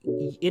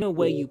in a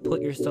way, you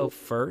put yourself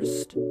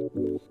first,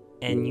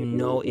 and you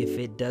know if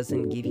it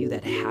doesn't give you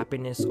that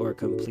happiness or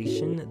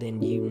completion,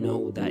 then you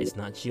know that it's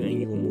not you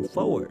and you will move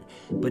forward.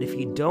 But if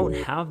you don't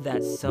have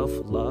that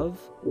self-love,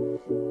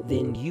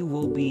 then you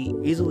will be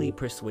easily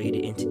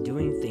persuaded into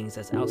doing things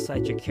that's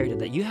outside your character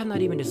that you have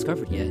not even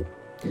discovered yet.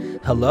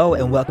 Hello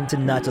and welcome to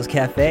Nacho's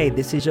Cafe.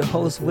 This is your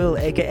host Will,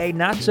 aka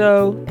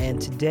Nacho,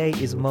 and today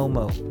is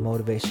Momo,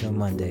 Motivational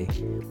Monday,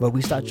 where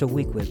we start your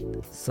week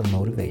with some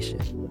motivation.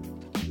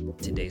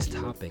 Today's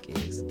topic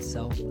is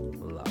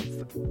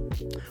self-love.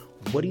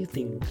 What do you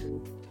think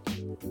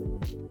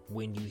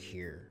when you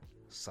hear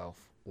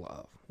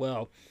self-love?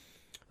 Well,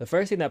 the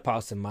first thing that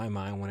pops in my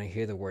mind when I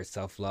hear the word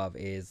self-love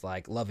is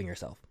like loving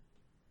yourself.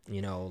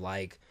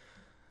 Like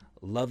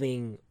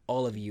loving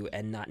all of you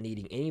and not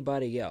needing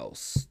anybody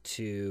else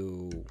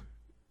to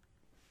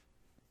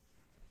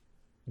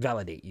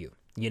validate you,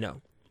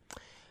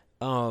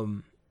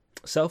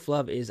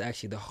 Self-love is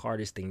actually the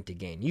hardest thing to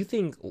gain. You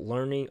think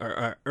learning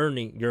or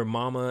earning your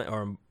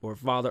mama or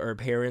father or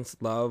parents'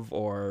 love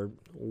or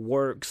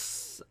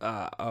works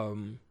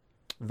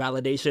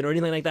validation or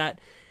anything like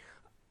that,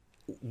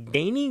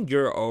 gaining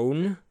your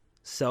own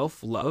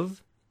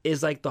self-love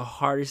is like the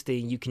hardest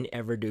thing you can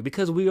ever do,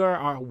 because we are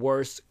our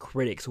worst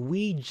critics.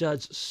 We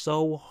judge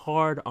so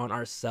hard on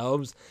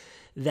ourselves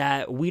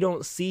that we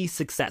don't see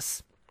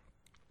success.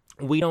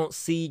 We don't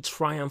see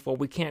triumph, or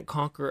we can't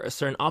conquer a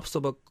certain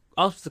obstacle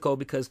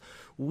because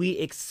we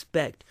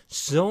expect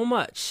so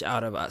much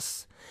out of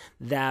us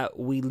that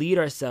we lead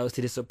ourselves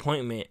to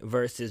disappointment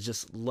versus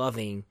just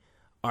loving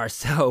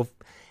ourselves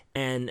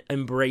and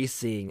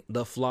embracing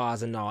the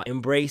flaws and all,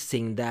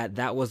 embracing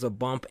that was a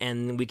bump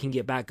and we can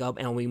get back up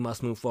and we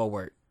must move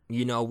forward.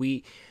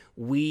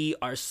 We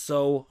are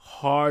so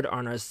hard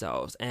on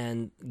ourselves,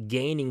 and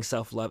gaining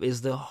self-love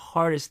is the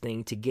hardest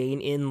thing to gain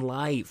in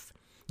life.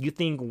 You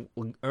think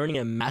earning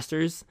a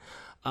master's,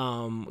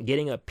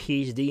 getting a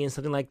PhD and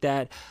something like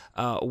that,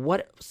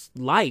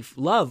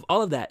 love,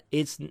 all of that,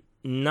 it's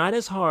not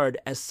as hard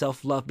as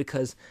self-love,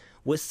 because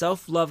with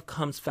self-love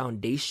comes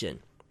foundation.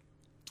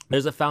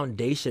 There's a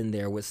foundation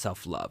there with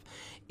self-love.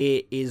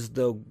 It is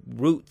the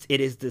root. It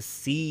is the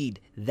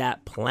seed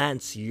that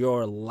plants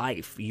your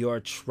life, your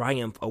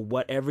triumph, or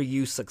whatever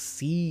you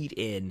succeed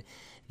in.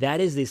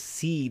 That is the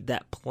seed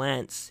that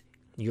plants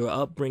your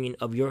upbringing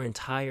of your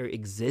entire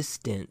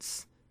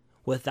existence.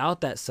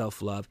 Without that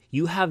self-love,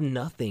 you have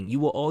nothing.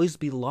 You will always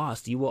be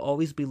lost. You will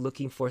always be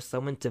looking for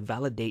someone to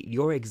validate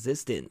your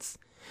existence,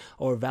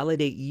 or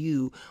validate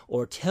you,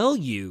 or tell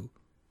you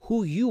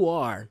who you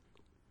are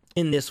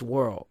in this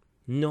world.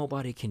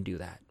 Nobody can do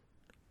that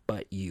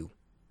but you.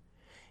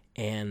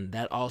 And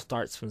that all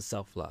starts from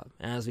self-love.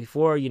 As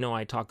before,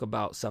 I talk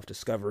about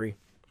self-discovery.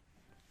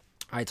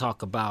 I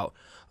talk about,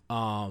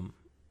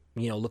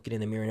 looking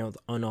in the mirror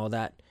and all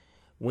that.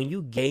 When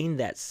you gain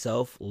that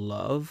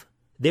self-love,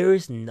 there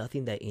is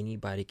nothing that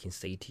anybody can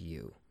say to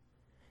you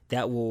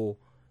that will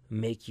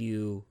make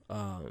you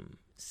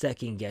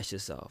second guess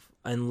yourself,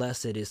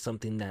 unless it is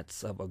something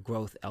that's of a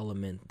growth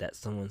element that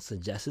someone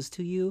suggests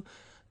to you.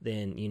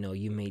 Then,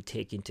 you may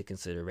take into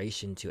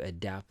consideration to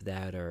adapt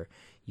that or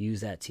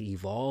use that to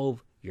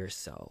evolve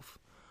yourself.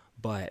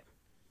 But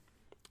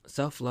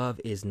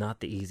self-love is not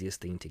the easiest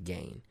thing to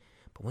gain.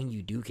 But when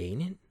you do gain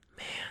it,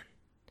 man,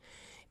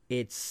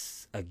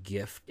 it's a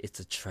gift. It's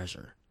a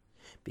treasure.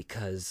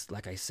 Because,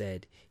 like I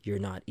said, you're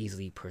not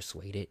easily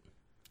persuaded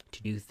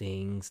to do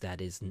things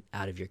that is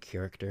out of your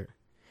character.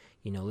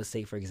 Let's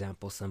say, for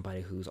example,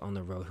 somebody who's on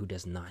the road who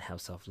does not have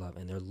self-love,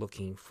 and they're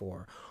looking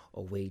for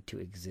a way to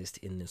exist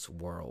in this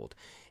world,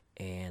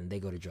 and they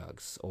go to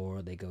drugs,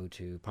 or they go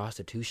to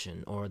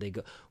prostitution, or they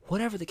go,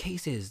 whatever the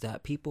case is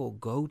that people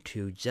go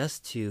to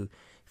just to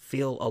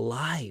feel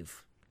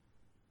alive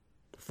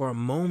for a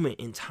moment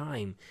in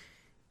time.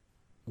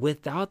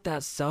 Without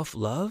that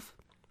self-love,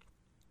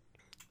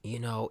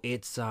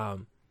 it's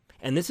and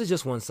this is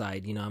just one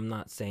side. I'm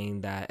not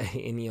saying that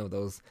any of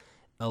those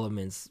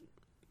elements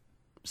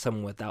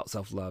someone without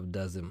self-love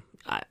does them.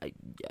 I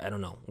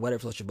don't know. Whatever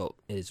floats your boat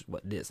is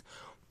what it is.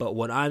 But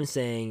what I'm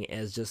saying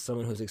is just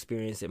someone who's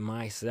experienced it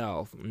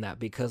myself, that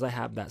because I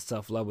have that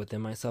self-love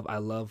within myself, I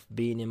love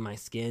being in my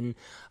skin.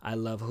 I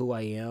love who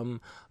I am.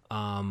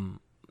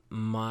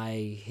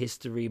 My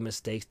history,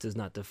 mistakes does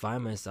not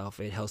define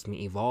myself. It helps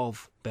me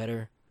evolve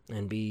better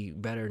and be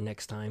better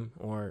next time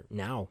or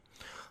now.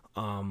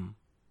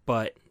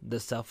 But the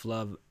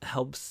self-love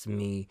helps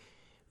me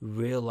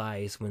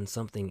realize when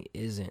something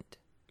isn't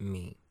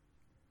me.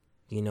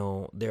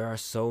 There are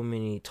so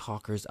many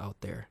talkers out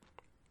there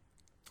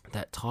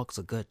that talks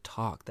a good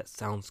talk, that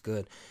sounds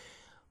good,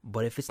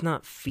 but if it's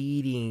not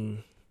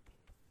feeding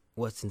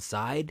what's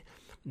inside,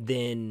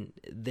 then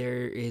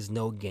there is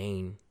no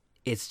gain.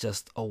 It's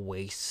just a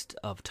waste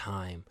of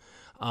time.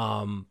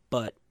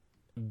 But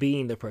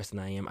being the person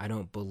I am, I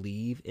don't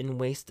believe in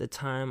waste of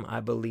time.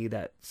 I believe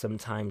that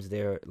sometimes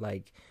they're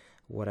like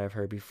what I've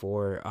heard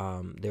before,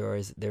 there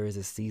is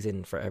a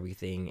season for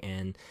everything,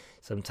 and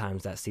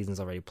sometimes that season's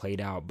already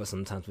played out, but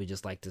sometimes we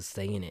just like to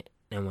stay in it,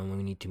 and when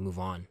we need to move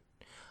on.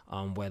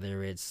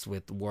 whether it's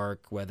with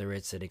work, whether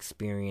it's an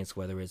experience,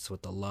 whether it's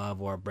with a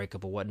love or a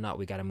breakup or whatnot.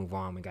 We got to move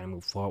on. We got to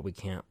move forward. We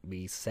can't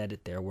be set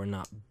it there. We're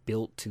not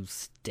built to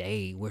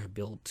stay. We're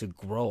built to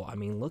grow. I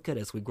mean, look at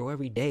us. We grow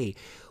every day.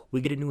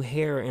 We get a new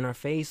hair in our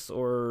face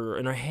or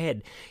in our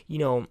head. You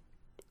know,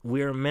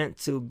 we're meant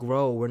to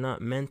grow. We're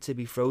not meant to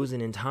be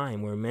frozen in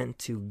time. We're meant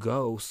to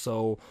go.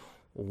 So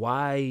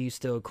why are you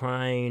still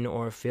crying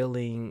or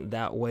feeling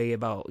that way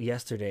about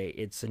yesterday?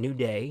 It's a new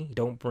day.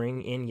 Don't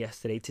bring in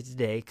yesterday to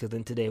today, because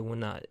then today will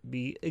not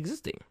be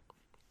existing.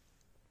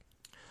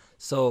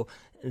 So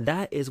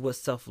that is what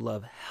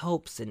self-love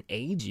helps and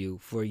aids you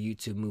for you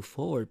to move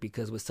forward,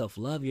 because with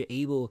self-love, you're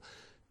able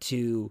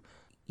to,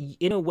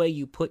 in a way,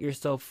 you put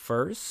yourself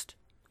first.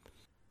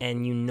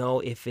 And you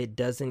know, if it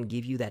doesn't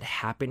give you that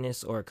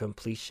happiness or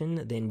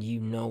completion, then you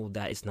know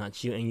that it's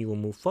not you and you will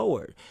move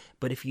forward.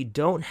 But if you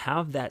don't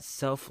have that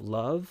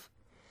self-love,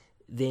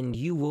 then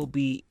you will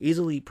be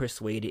easily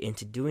persuaded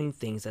into doing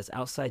things that's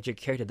outside your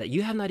character that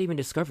you have not even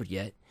discovered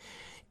yet.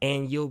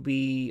 And you'll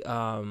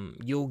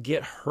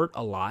get hurt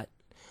a lot,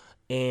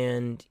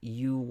 and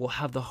you will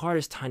have the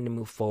hardest time to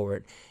move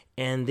forward.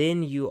 And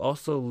then you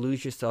also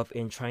lose yourself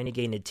in trying to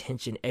gain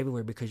attention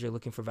everywhere because you're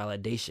looking for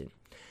validation.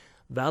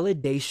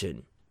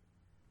 Validation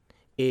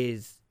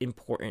is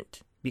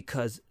important,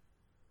 because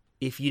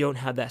if you don't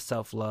have that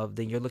self-love,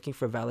 then you're looking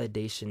for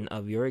validation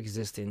of your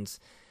existence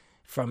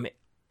from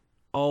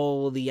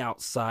all the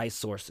outside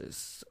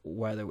sources,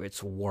 whether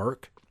it's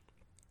work,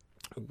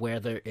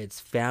 whether it's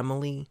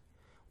family,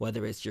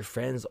 whether it's your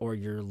friends or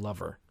your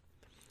lover.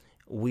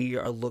 We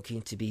are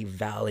looking to be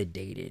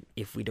validated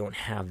if we don't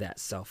have that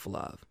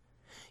self-love.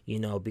 You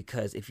know,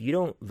 because if you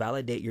don't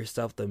validate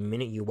yourself the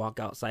minute you walk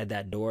outside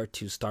that door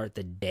to start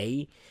the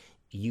day,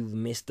 you've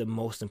missed the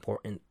most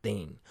important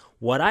thing.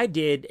 What I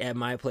did at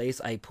my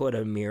place, I put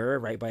a mirror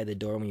right by the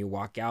door when you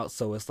walk out.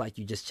 So it's like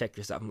you just check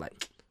yourself. I'm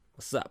like,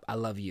 what's up? I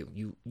love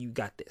you. You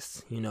got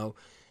this. You know,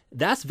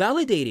 that's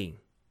validating,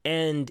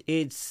 and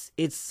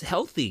it's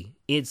healthy.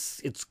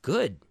 It's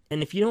good.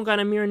 And if you don't got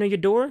a mirror near your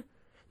door,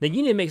 then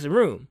you need to make some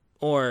room,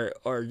 or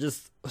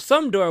just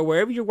some door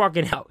wherever you're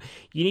walking out.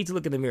 You need to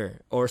look in the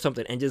mirror or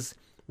something and just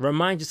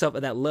remind yourself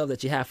of that love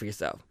that you have for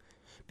yourself.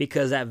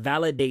 Because that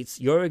validates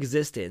your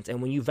existence.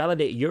 And when you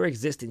validate your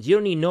existence, you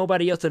don't need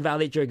nobody else to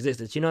validate your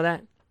existence. You know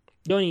that?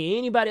 You don't need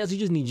anybody else. You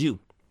just need you.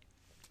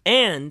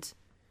 And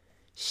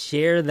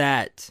share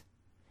that.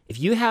 If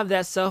you have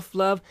that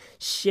self-love,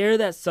 share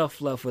that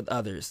self-love with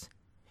others.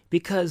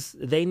 Because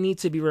they need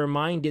to be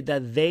reminded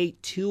that they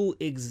too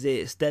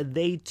exist, that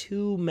they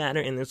too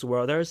matter in this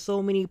world. There are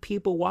so many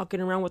people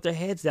walking around with their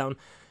heads down,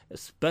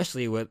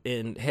 especially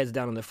heads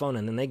down on their phone,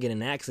 and then they get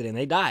in an accident and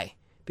they die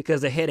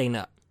because their head ain't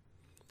up.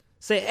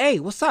 Say, hey,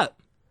 what's up?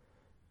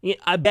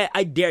 I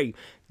dare you.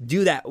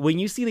 Do that. When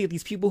you see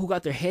these people who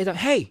got their heads up,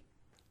 hey,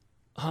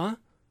 how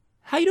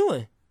you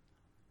doing?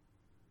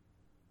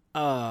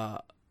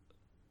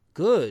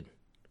 Good.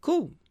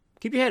 Cool.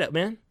 Keep your head up,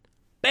 man.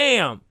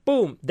 Bam,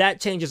 boom.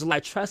 That changes a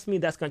life. Trust me,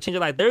 that's going to change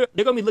your life. They're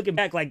going to be looking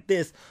back like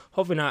this.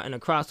 Hopefully not in a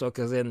crosswalk,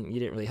 because then you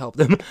didn't really help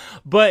them.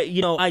 But,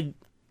 you know,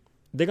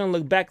 they're going to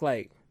look back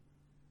like,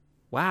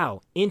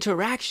 wow,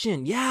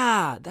 interaction.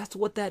 Yeah, that's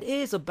what that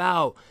is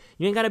about.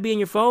 You ain't got to be on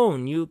your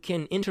phone. You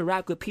can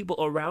interact with people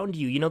around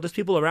you. You know, there's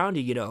people around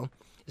you, you know.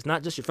 It's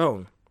not just your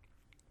phone.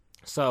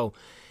 So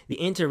the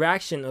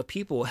interaction of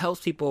people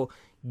helps people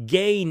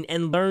gain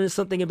and learn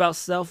something about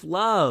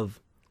self-love.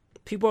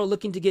 People are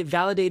looking to get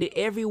validated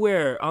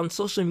everywhere on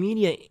social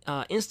media,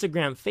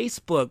 Instagram,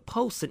 Facebook,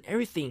 posts, and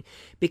everything,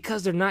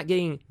 because they're not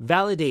getting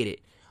validated.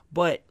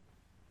 But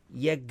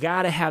you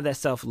got to have that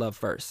self-love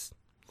first.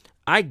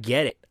 I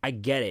get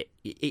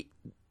it.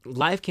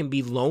 Life can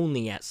be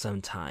lonely at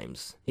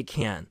sometimes. It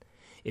can.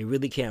 It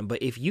really can.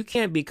 But if you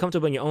can't be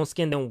comfortable in your own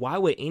skin, then why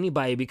would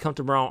anybody be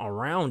comfortable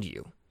around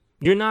you?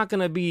 You're not going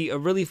to be a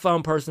really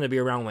fun person to be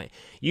around with.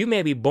 You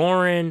may be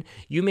boring.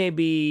 You may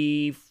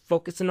be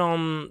focusing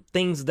on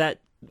things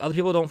that other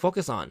people don't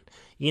focus on.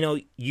 You know,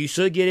 you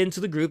should get into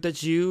the group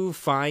that you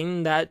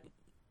find that,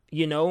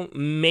 you know,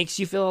 makes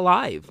you feel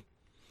alive.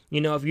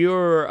 You know, if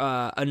you're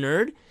a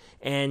nerd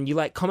and you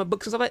like comic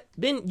books and stuff like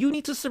that, then you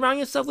need to surround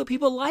yourself with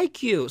people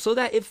like you, so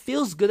that it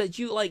feels good, that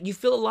you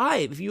feel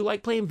alive. If you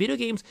like playing video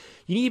games,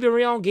 you need to be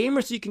around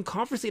gamers so you can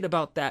conversate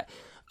about that.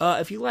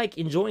 If you like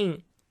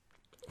enjoying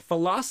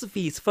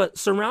philosophies,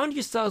 surround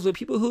yourselves with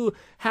people who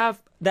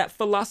have that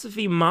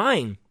philosophy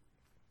mind,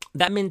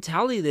 that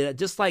mentality that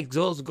just like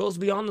goes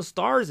beyond the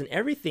stars and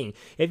everything.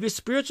 If you're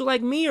spiritual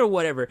like me or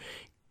whatever,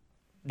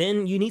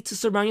 then you need to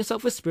surround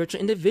yourself with spiritual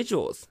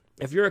individuals.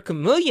 If you're a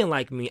chameleon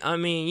like me, I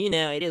mean, you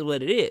know, it is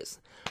what it is.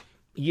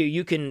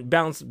 You can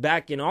bounce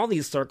back in all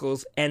these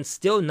circles and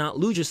still not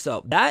lose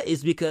yourself. That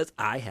is because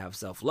I have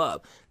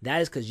self-love.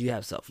 That is because you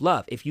have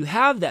self-love. If you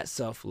have that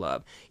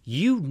self-love,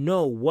 you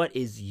know what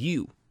is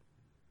you.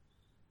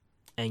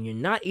 And you're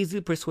not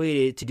easily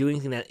persuaded to do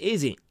anything that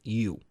isn't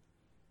you.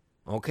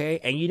 Okay?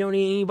 And you don't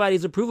need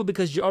anybody's approval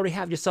because you already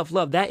have your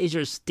self-love. That is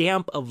your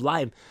stamp of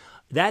life.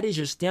 That is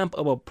your stamp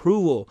of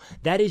approval.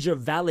 That is your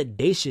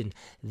validation.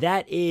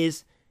 That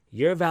is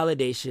Your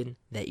validation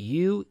that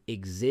you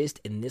exist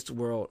in this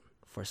world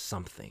for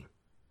something.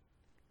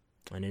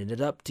 And it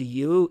is up to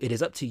you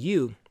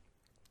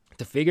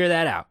to figure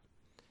that out.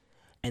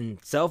 And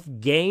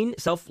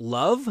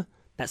self-love,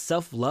 that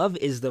self-love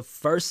is the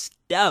first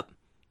step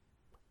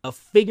of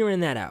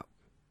figuring that out.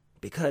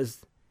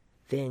 Because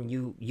then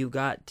you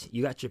got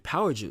your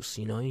power juice,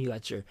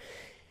 that's your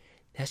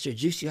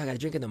juice you gotta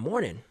drink in the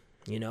morning,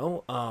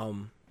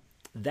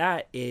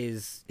 that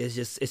it's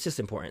just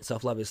important.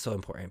 Self-love is so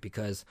important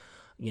because,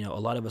 a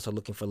lot of us are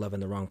looking for love in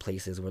the wrong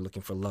places. We're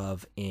looking for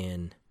love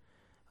in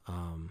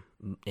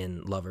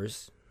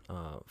lovers,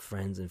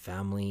 friends and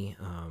family.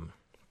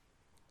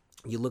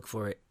 You look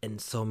for it in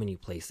so many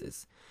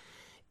places.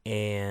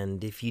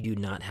 And if you do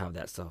not have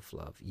that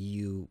self-love,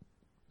 you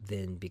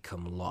then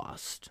become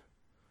lost.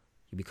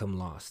 You become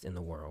lost in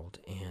the world.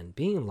 And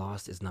being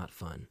lost is not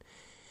fun.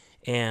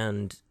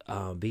 And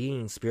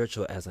being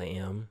spiritual as I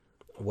am,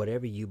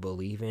 whatever you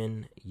believe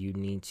in, you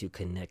need to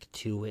connect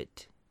to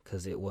it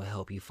because it will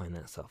help you find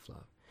that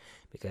self-love.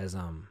 Because,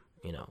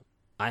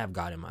 I have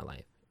God in my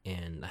life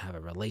and I have a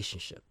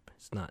relationship.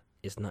 It's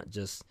not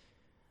just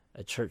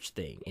a church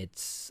thing.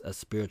 It's a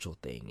spiritual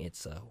thing.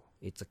 It's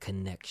a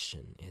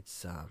connection.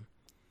 It's a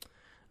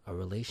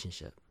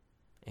relationship.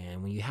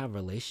 And when you have a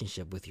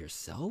relationship with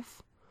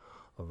yourself,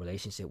 a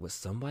relationship with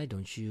somebody,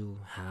 don't you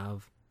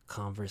have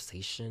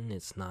conversation?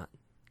 It's not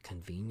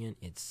convenient.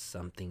 It's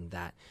something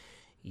that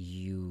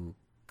you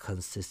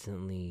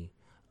consistently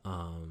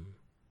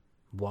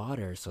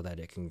water so that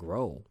it can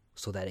grow,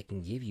 so that it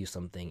can give you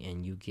something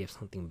and you give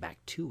something back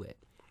to it.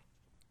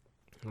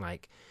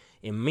 Like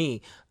in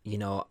me,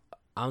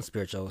 I'm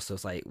spiritual, so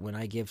it's like when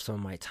I give some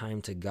of my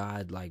time to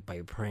God, like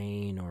by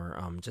praying or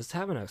just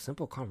having a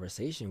simple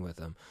conversation with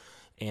him,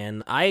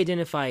 and I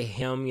identify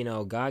him,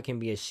 God can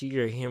be a she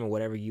or him or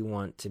whatever you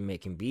want to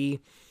make him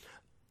be.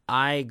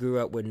 I grew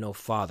up with no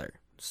father,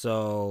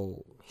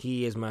 so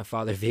he is my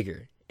father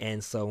figure.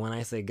 And so when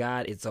I say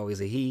God, it's always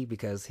a he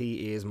because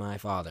he is my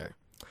father.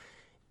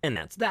 And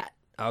that's that,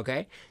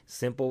 okay?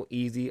 Simple,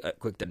 easy,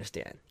 quick to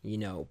understand,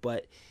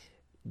 but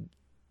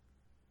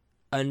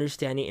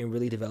understanding and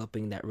really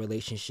developing that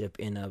relationship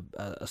in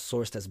a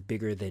source that's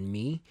bigger than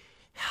me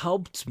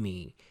helped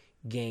me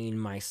gain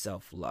my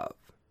self-love.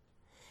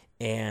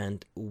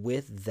 And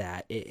with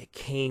that, it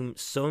came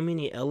so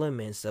many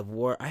elements of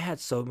where I had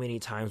so many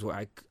times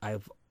where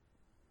I've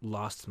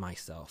lost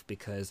myself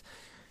because,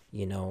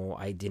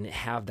 I didn't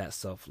have that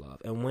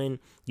self-love. And when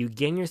you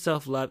gain your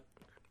self-love,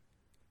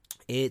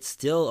 it's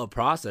still a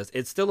process.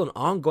 It's still an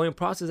ongoing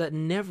process that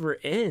never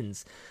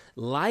ends.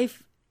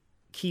 Life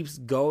keeps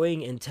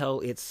going until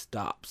it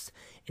stops.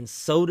 And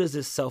so does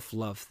this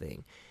self-love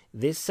thing.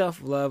 This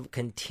self-love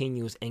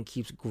continues and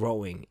keeps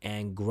growing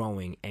and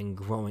growing and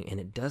growing, and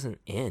it doesn't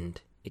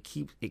end. It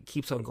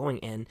keeps on going,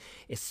 and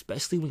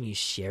especially when you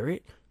share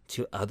it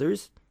to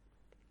others,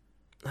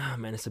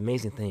 man, it's an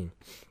amazing thing.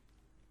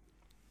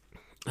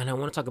 And I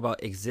want to talk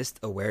about exist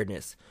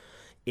awareness.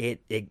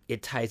 It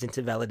ties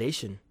into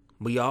validation.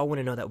 We all want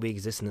to know that we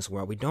exist in this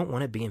world. We don't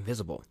want to be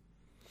invisible.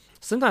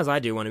 Sometimes I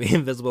do want to be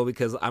invisible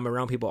because I'm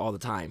around people all the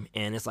time.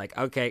 And it's like,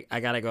 okay,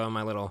 I got to go I'm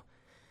going to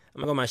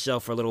go on my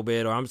shelf for a little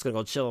bit, or I'm just going to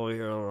go chill over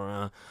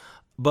here.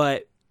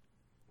 But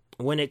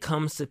when it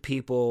comes to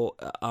people,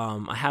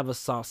 I have a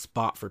soft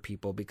spot for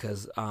people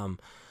because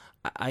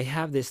I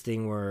have this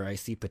thing where I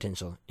see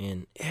potential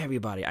in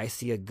everybody. I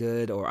see a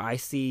good, or I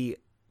see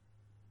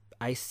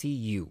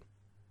you.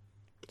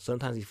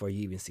 Sometimes before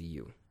you even see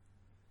you.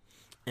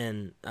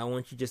 And I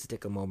want you just to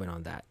take a moment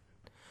on that,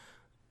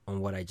 on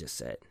what I just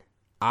said.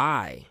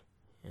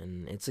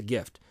 And it's a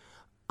gift,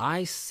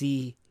 I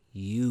see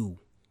you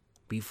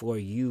before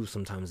you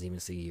sometimes even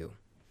see you.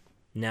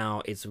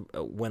 Now, it's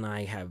when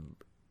I have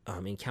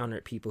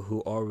encountered people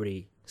who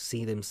already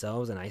see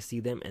themselves and I see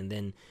them, and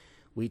then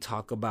we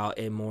talk about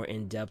a more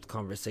in-depth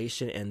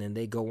conversation, and then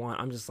they go on.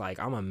 I'm just like,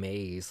 I'm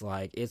amazed.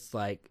 Like, it's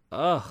like,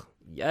 oh,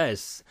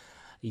 yes,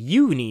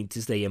 you need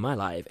to stay in my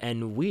life,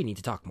 and we need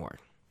to talk more.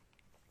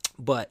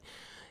 But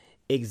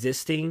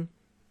existing,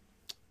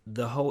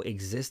 the whole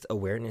exist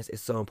awareness is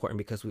so important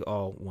because we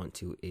all want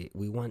to.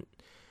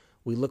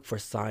 We look for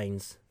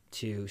signs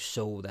to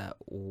show that,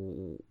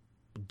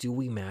 do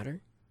we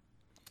matter?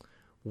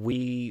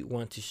 We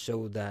want to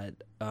show that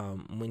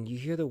when you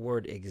hear the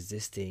word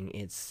existing,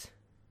 it's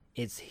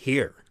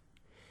here.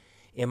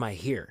 Am I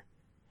here?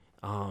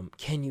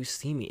 Can you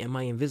see me? Am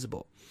I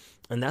invisible?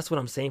 And that's what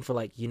I'm saying for,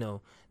 like,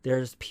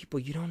 there's people,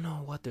 you don't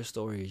know what their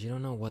story is. You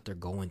don't know what they're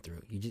going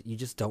through. You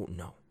just don't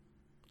know.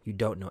 You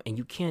don't know. And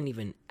you can't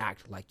even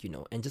act like you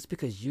know. And just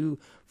because you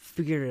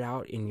figured it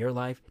out in your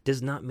life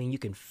does not mean you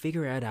can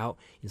figure it out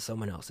in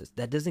someone else's.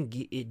 That doesn't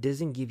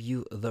give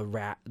you the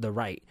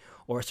right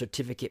or a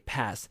certificate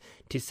pass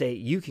to say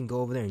you can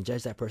go over there and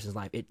judge that person's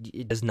life.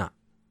 It does not.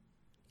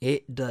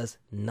 It does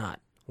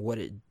not. What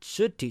it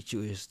should teach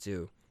you is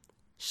to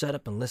shut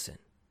up and listen.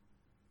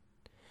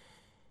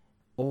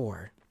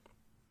 Or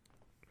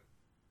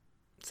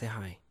say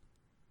hi.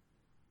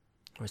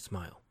 Or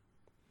smile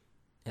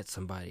at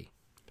somebody.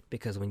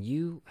 Because when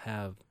you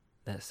have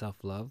that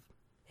self-love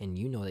and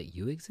you know that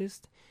you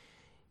exist,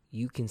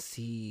 you can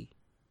see,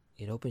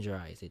 it opens your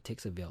eyes. It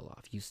takes a veil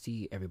off. You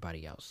see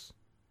everybody else.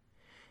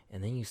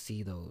 And then you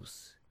see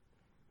those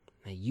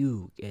that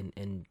you,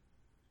 and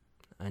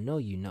I know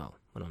you know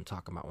what I'm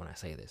talking about when I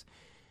say this.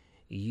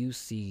 You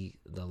see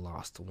the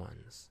lost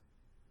ones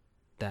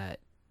that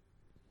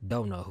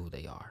don't know who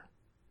they are.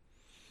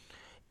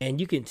 And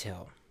you can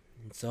tell.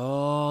 It's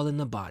all in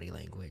the body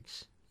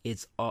language.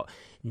 It's all.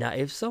 Now,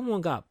 if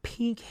someone got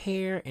pink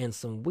hair and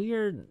some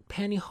weird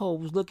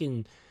pantyhose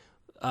looking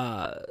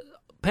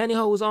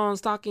pantyhose on,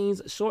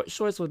 stockings,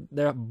 shorts with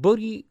their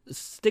booty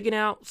sticking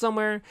out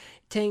somewhere,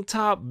 tank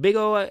top, big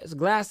old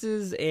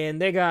glasses,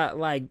 and they got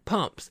like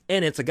pumps,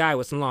 and it's a guy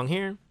with some long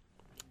hair,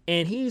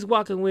 and he's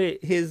walking with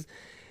his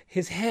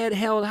head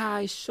held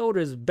high,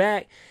 shoulders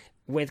back,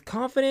 with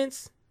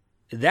confidence,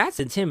 that's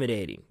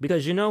intimidating,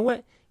 because you know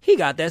what? He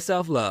got that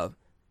self-love.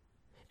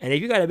 And if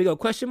you got a big old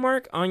question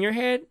mark on your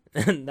head,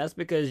 that's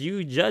because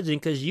you judging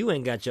because you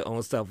ain't got your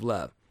own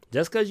self-love.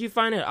 Just because you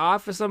find it odd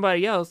for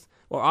somebody else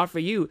or odd for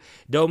you,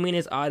 don't mean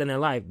it's odd in their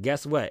life.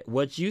 Guess what?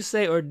 What you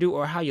say or do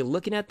or how you're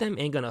looking at them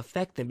ain't going to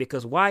affect them,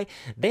 because why?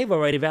 They've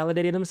already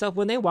validated themselves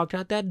when they walked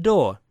out that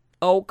door.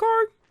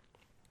 Okay?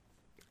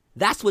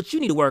 That's what you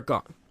need to work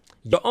on.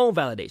 Your own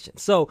validation.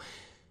 So,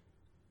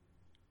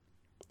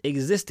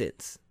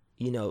 existence.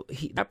 You know,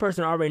 that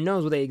person already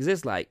knows what they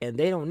exist like, and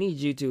they don't need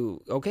you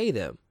to okay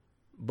them.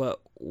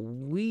 But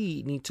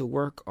we need to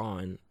work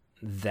on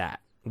that.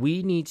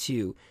 We need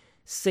to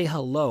say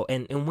hello.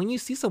 And when you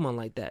see someone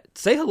like that,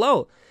 say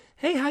hello.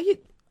 Hey, how you?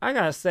 I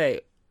gotta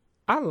say,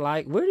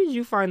 where did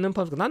you find them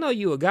pumps? Because I know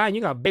you a guy and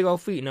you got big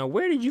old feet. Now,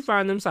 where did you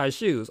find them size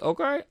shoes?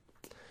 Okay?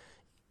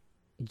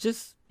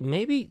 Just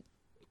maybe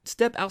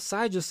step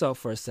outside yourself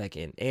for a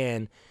second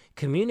and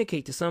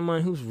communicate to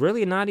someone who's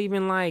really not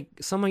even like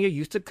someone you're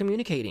used to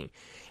communicating.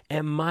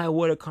 And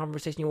what a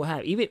conversation you will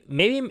have. Even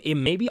maybe it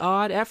may be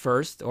odd at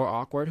first or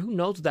awkward. Who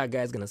knows what that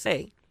guy's gonna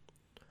say?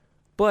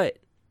 But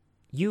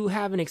you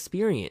have an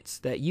experience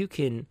that you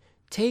can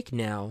take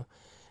now,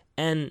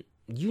 and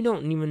you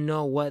don't even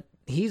know what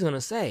he's gonna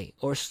say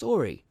or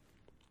story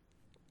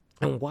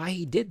and why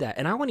he did that.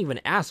 And I wouldn't even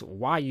ask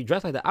why you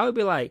dress like that. I would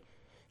be like,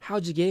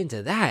 how'd you get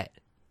into that?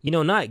 You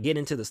know, not get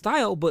into the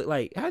style, but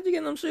like, how'd you get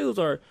in them shoes?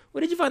 Or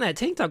where did you find that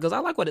tank top? Because I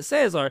like what it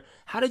says. Or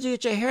how did you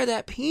get your hair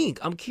that pink?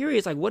 I'm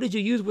curious. Like, what did you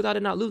use without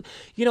it not lose?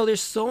 You know,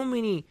 there's so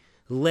many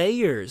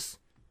layers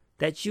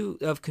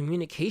of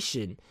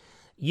communication.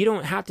 You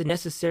don't have to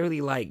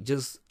necessarily like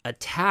just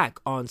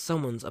attack on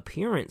someone's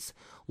appearance.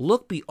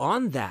 Look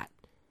beyond that.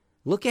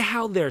 Look at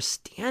how they're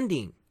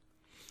standing.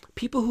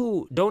 People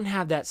who don't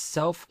have that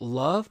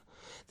self-love,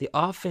 they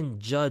often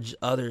judge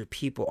other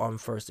people on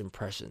first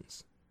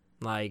impressions.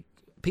 Like,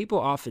 people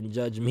often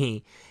judge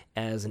me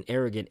as an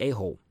arrogant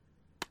a-hole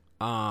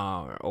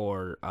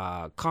or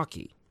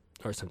cocky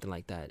or something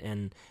like that.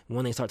 And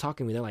when they start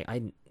talking to me, they're like,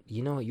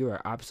 you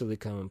are absolutely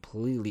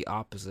completely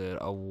opposite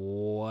of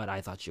what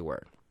I thought you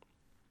were.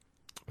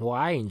 Well,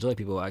 I enjoy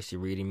people actually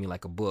reading me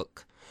like a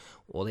book.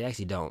 Well, they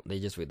actually don't. They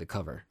just read the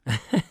cover.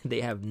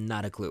 They have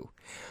not a clue.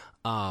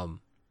 And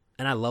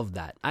I love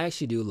that. I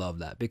actually do love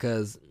that,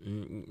 because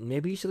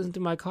maybe you should listen to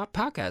my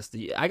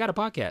podcast. I got a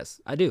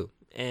podcast. I do.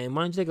 And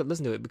why don't you take a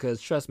listen to it? Because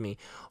trust me,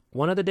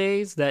 one of the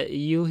days that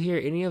you hear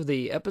any of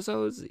the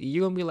episodes,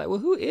 you're going to be like, well,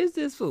 who is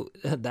this fool?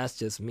 That's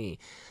just me.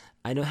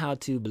 I know how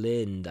to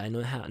blend. I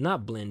know how,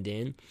 not blend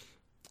in,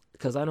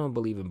 because I don't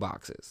believe in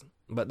boxes.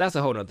 But that's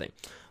a whole other thing.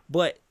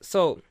 But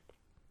so,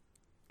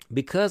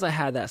 because I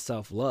had that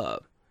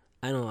self-love,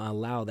 I don't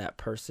allow that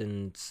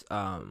person's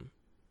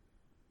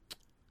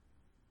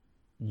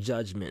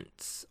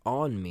judgments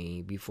on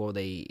me before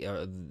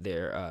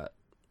their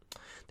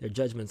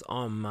judgments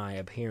on my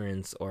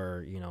appearance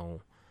or,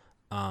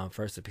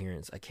 first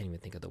appearance. I can't even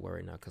think of the word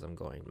right now because I'm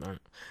going.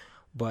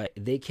 But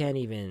they can't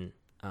even,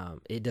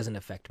 it doesn't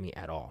affect me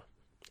at all.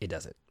 It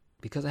doesn't.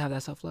 Because I have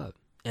that self-love.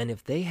 And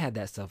if they had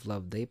that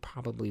self-love, they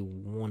probably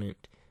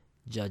wouldn't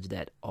judge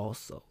that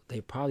also.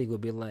 They probably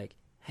would be like,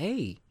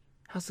 hey,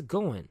 how's it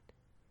going?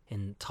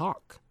 And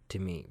talk to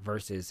me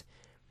versus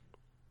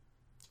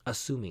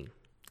assuming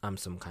I'm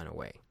some kind of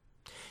way.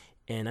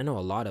 And I know a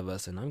lot of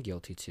us, and I'm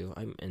guilty too,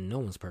 and no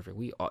one's perfect.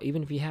 We all,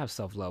 even if you have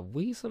self-love,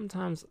 we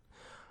sometimes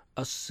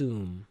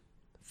assume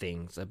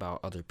things about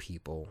other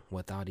people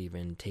without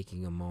even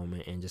taking a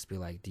moment and just be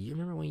like, do you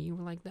remember when you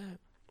were like that?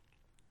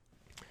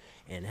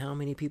 And how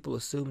many people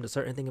assumed a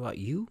certain thing about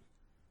you?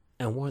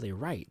 And were they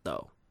right,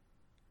 though?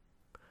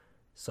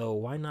 So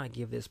why not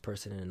give this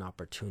person an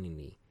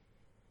opportunity?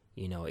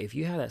 If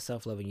you have that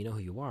self-love and you know who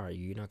you are,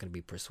 you're not going to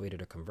be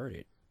persuaded or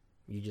converted.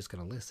 You're just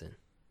going to listen.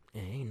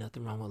 And ain't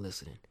nothing wrong with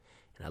listening.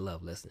 And I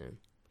love listening.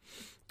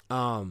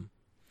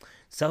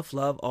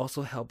 Self-love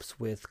also helps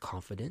with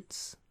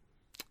confidence.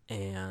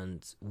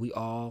 And we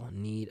all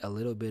need a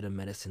little bit of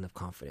medicine of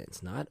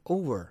confidence. Not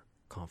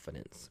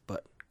overconfidence,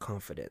 but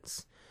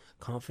confidence.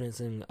 Confidence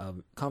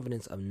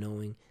of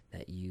knowing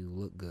that you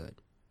look good.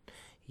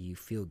 You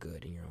feel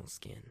good in your own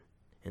skin.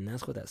 And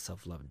that's what that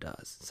self-love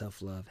does.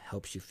 Self-love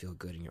helps you feel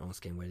good in your own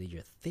skin, whether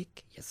you're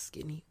thick, you're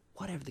skinny,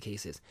 whatever the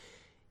case is.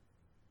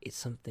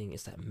 it's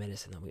that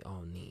medicine that we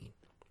all need,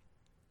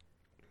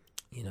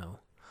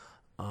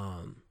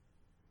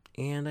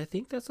 and I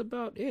think that's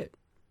about it.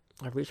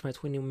 I've reached my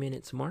 20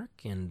 minutes mark,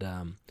 and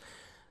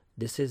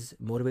this is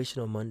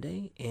Motivational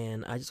Monday,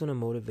 and I just want to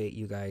motivate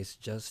you guys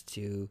just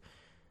to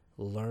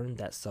learn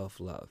that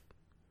self-love.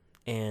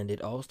 And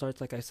it all starts,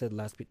 like I said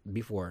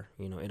before,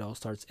 it all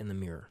starts in the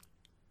mirror.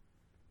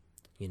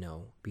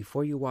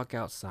 Before you walk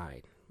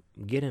outside,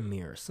 get a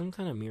mirror, some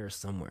kind of mirror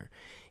somewhere,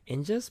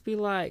 and just be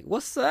like,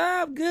 what's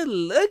up? Good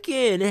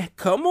looking.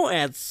 Come on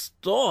and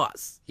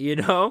stars,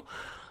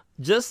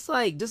 just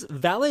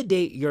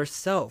validate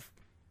yourself,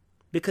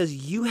 because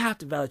you have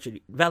to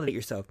validate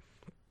yourself.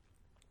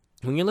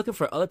 When you're looking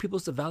for other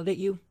people to validate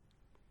you,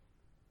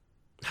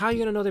 how are you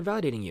going to know they're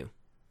validating you?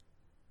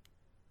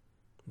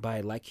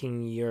 By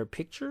liking your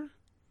picture?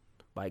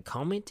 By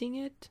commenting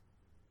it?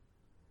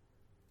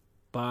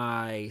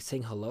 By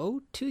saying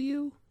hello to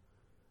you?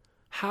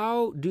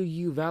 How do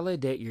you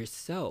validate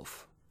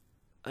yourself?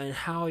 And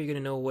how are you going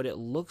to know what it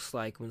looks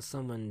like when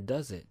someone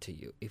does it to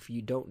you if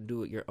you don't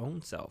do it your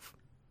own self?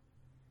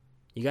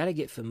 You got to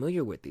get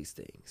familiar with these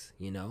things,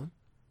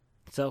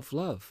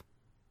 Self-love.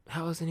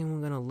 How is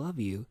anyone going to love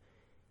you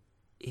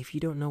if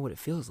you don't know what it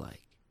feels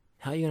like?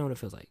 How are you going to know what it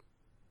feels like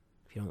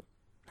if you don't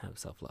have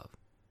self-love?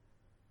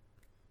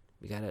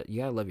 You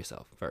gotta love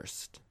yourself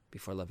first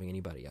before loving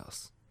anybody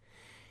else.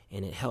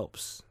 And it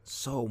helps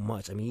so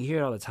much. I mean, you hear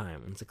it all the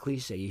time. It's a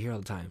cliche. You hear it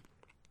all the time.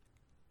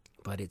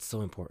 But it's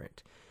so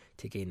important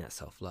to gain that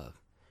self-love.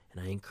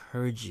 And I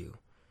encourage you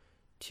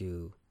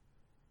to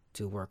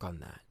work on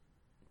that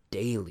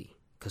daily.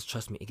 Because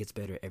trust me, it gets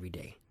better every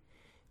day.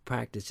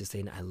 Practice just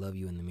saying, I love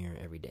you in the mirror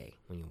every day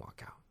when you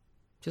walk out.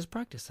 Just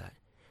practice that.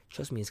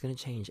 Trust me, it's going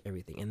to change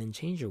everything. And then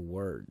change your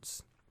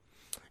words.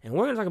 And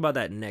we're going to talk about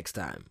that next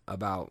time,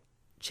 about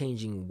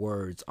changing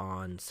words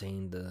on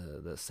saying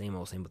the same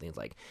old things.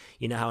 Like,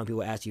 how when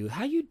people ask you,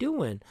 how you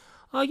doing?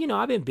 Oh,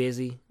 I've been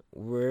busy.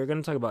 We're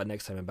going to talk about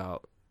next time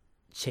about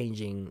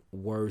changing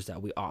words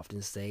that we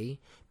often say,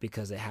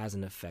 because it has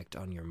an effect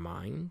on your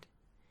mind.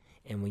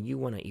 And when you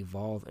want to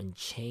evolve and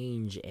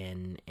change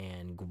and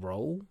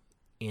grow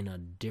in a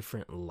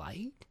different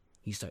light,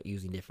 you start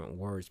using different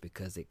words,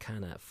 because it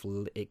kind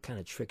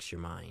of tricks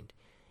your mind.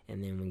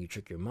 And then when you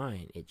trick your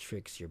mind, it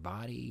tricks your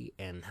body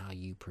and how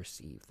you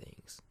perceive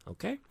things.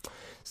 Okay?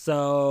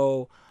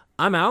 So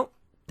I'm out.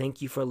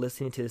 Thank you for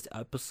listening to this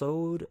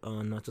episode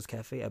on Nachos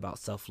Cafe about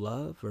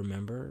self-love.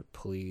 Remember,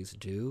 please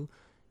do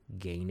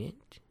gain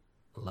it.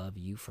 Love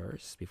you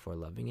first before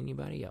loving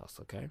anybody else,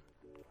 okay?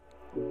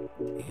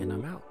 And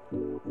I'm out.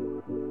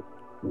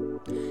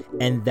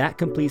 And that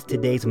completes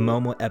today's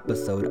Momo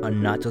episode on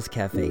Nachos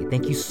Cafe.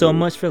 Thank you so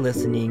much for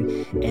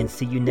listening, and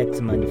see you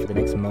next Monday for the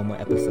next Momo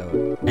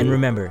episode. And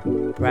remember,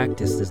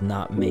 practice does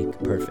not make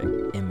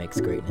perfect, it makes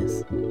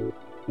greatness.